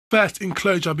first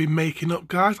enclosure I'll be making up,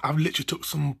 guys. I've literally took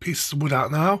some pieces of wood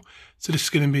out now. So this is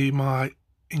going to be my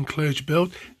enclosure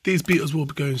build. These beetles will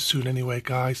be going soon anyway,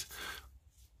 guys.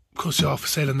 Of course, they are for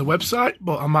sale on the website,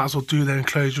 but I might as well do their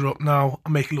enclosure up now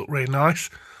and make it look really nice.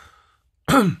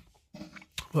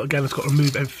 But again, I've got to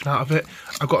remove everything out of it.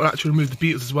 I've got to actually remove the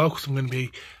beetles as well, because I'm going to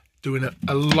be doing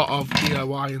a lot of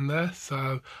DIY in there.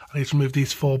 So I need to remove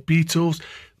these 4 beetles.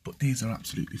 But these are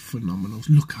absolutely phenomenal.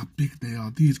 Look how big they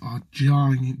are. These are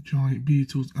giant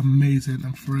beetles. Amazing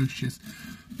and ferocious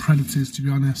predators, to be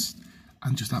honest.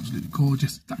 And just absolutely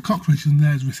gorgeous. That cockroach in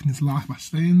there is risking his life by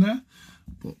staying there.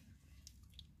 But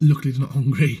luckily he's not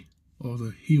hungry, or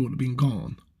he would have been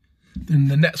gone. Then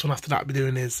the next one after that I'll be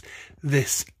doing is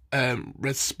this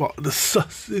red spot, the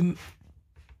sus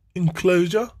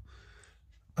enclosure.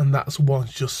 And that's one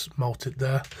just melted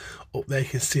there. Up there you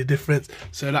can see a difference.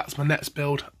 So that's my next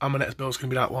build, and my next build is going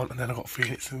to be that one. And then I've got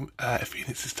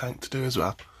Phoenix's tank to do as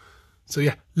well. So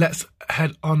yeah, let's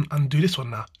head on and do this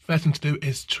one now. First thing to do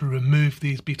is to remove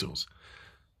these beetles.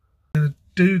 What I'm going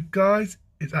to do, guys,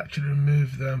 is actually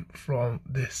remove them from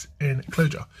this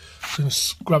enclosure. So I'm going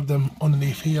to grab them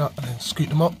underneath here and then scoot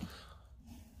them up.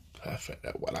 Perfect,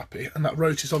 they're well happy. And that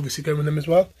roach is obviously going with them as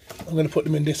well. I'm going to put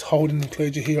them in this holding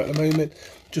enclosure here at the moment,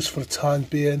 just for the time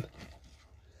being,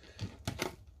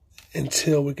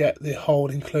 until we get the whole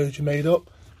enclosure made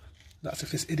up. That's if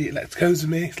this idiot lets go of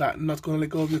me. It's like, I'm not going to let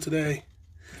go of you today.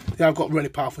 Yeah, I've got really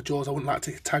powerful jaws. I wouldn't like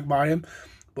to tag by him.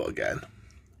 But again,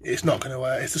 it's not going to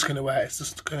work. It's just going to work. It's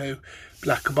just going to be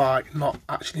like a bite, not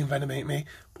actually envenomate me.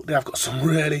 But they have got some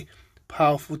really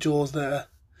powerful jaws there.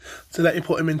 So let me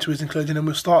put him into his enclosure, and then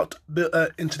we'll start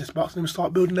into this box, and then we'll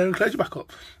start building their enclosure back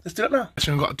up. Let's do it now.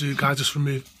 So I've got to do, guys, just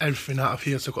remove everything out of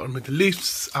here. So I've got to remove the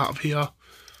leaves out of here,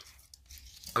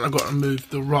 and I've got to remove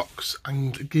the rocks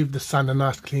and give the sand a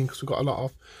nice clean, because we've got a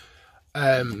lot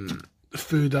of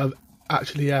food that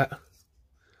actually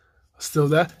still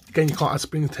there. Again, you can't add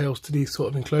springtails to these sort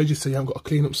of enclosures, so you haven't got a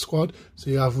clean up squad. So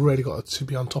you have really got to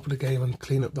be on top of the game and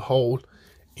clean up the whole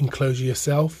enclosure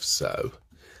yourself. So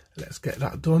let's get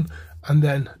that done. And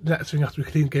then the next thing after we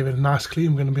clean, give it a nice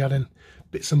clean, we're going to be adding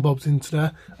bits and bobs into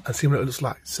there and see what it looks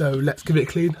like. So let's give it a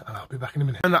clean, and I'll be back in a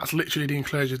minute. And that's literally the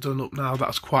enclosure done up now.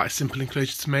 That's quite a simple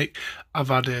enclosure to make. I've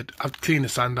cleaned the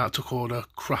sand out, took all the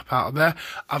crap out of there.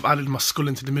 I've added my skull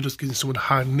into the middle, giving someone to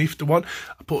hide underneath the one.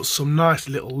 I put some nice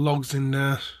little logs in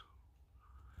there,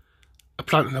 a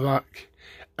plant in the back.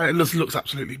 And it looks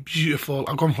absolutely beautiful.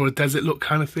 I've gone for a desert look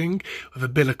kind of thing with a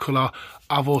bit of colour.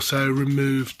 I've also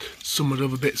removed some of the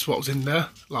other bits what was in there,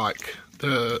 like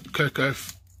the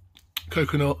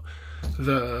coconut,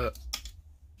 the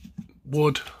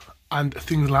wood and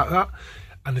things like that.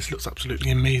 And this looks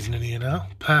absolutely amazing in here now.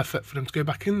 Perfect for them to go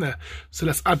back in there. So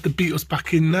let's add the beetles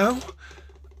back in now.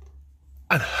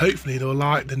 And hopefully they'll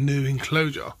like the new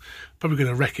enclosure. Probably going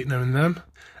to wreck it knowing them.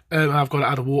 I've got to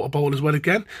add a water bowl as well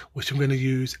again, which I'm going to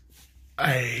use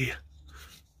a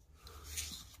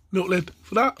milk lid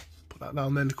for that. Put that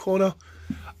down there in the corner,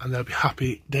 and they'll be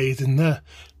happy days in there.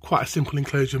 Quite a simple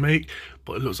enclosure make,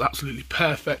 but it looks absolutely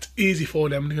perfect. Easy for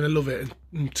them. They're going to love it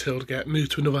until they get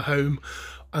moved to another home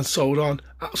and sold on.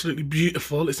 Absolutely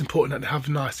beautiful. It's important that they have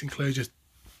nice enclosures,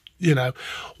 you know,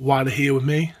 while they're here with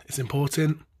me. It's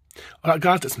important. Alright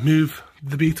guys, let's move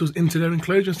the beetles into their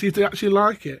enclosure and see if they actually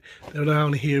like it. They're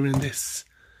only here in this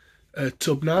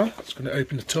tub now. I'm just going to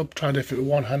open the tub, try and do it with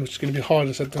one hand, which is going to be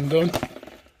harder said than done.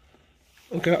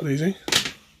 Okay, that's easy.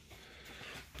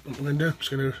 What I'm going to do, I'm just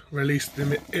going to release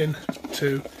them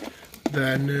into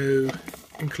their new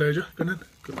enclosure. Good then,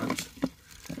 good lads.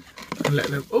 And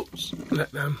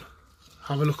let them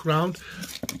have a look around.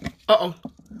 Uh-oh,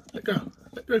 let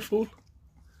go, fool.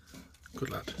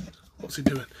 Good lad. What's he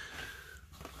doing?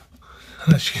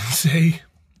 And as you can see,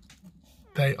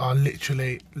 they are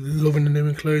literally loving the new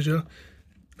enclosure.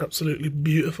 Absolutely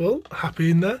beautiful. Happy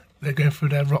in there. They're going through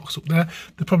their rocks up there.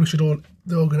 They probably should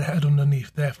they're all going to head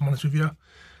underneath there, if I'm honest with you.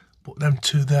 But them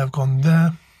two there have gone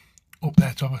there. Up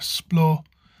there to have a explore.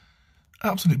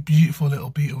 Absolutely beautiful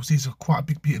little beetles. These are quite a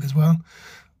big beetle as well.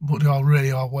 But they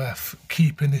really are worth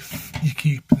keeping if you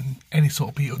keep any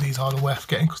sort of beetle. These are worth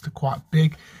getting because they're quite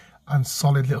big and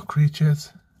solid little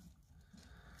creatures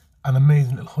and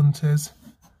amazing little hunters.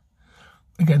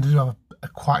 Again, they do have a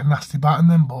quite nasty bite in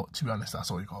them, but to be honest,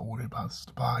 that's all you've got to worry about, is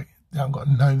the bite. They haven't got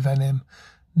no venom,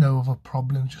 no other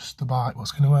problem, just the bite.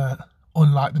 What's going to hurt?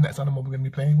 Unlike the next animal we're going to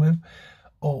be playing with,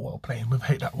 or well, playing with,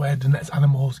 hate that word, the next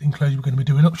animal's enclosure we're going to be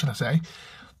doing up, should I say.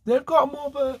 They've got more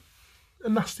of a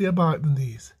nastier bite than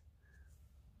these.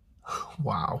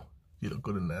 Wow, you look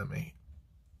good in there, mate.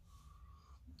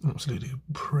 Absolutely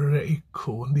pretty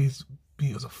cool. And these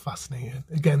beetles are fascinating.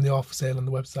 Again, they are for sale on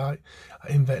the website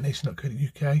at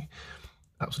invetnation.co.uk.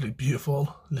 Absolutely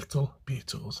beautiful little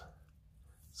beetles.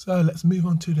 So let's move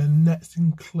on to the next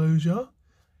enclosure.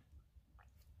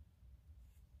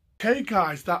 Okay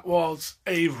guys, that was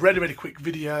a really quick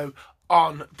video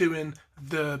on doing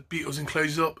the beetles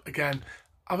enclosures up. Again,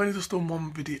 I've only just done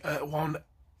one video, one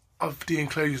of the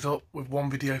enclosures up with one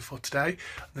video for today.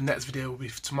 The next video will be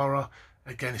for tomorrow.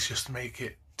 Again, it's just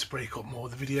to break up more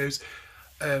of the videos.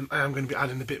 I am going to be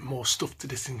adding a bit more stuff to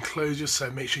this enclosure, so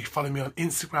make sure you follow me on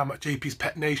Instagram at JP's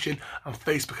Pet Nation and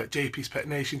Facebook at JP's Pet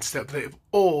Nation to stay up to date with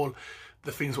all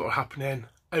the things that are happening.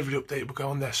 Every update will go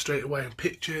on there straight away, and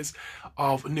pictures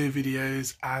of new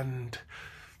videos, and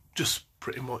just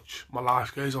pretty much my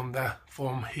life goes on there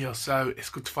from here. So it's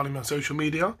good to follow me on social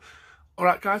media.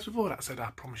 Alright guys, with all that said,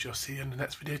 I promise you I'll see you in the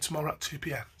next video tomorrow at 2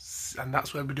 PM. And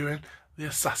that's where we're doing the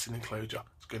assassin enclosure.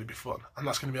 It's going to be fun. And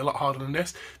that's going to be a lot harder than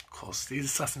this, because these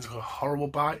assassins have got a horrible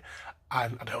bite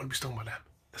and I don't want to be stung by them.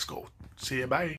 Let's go. See you, bye.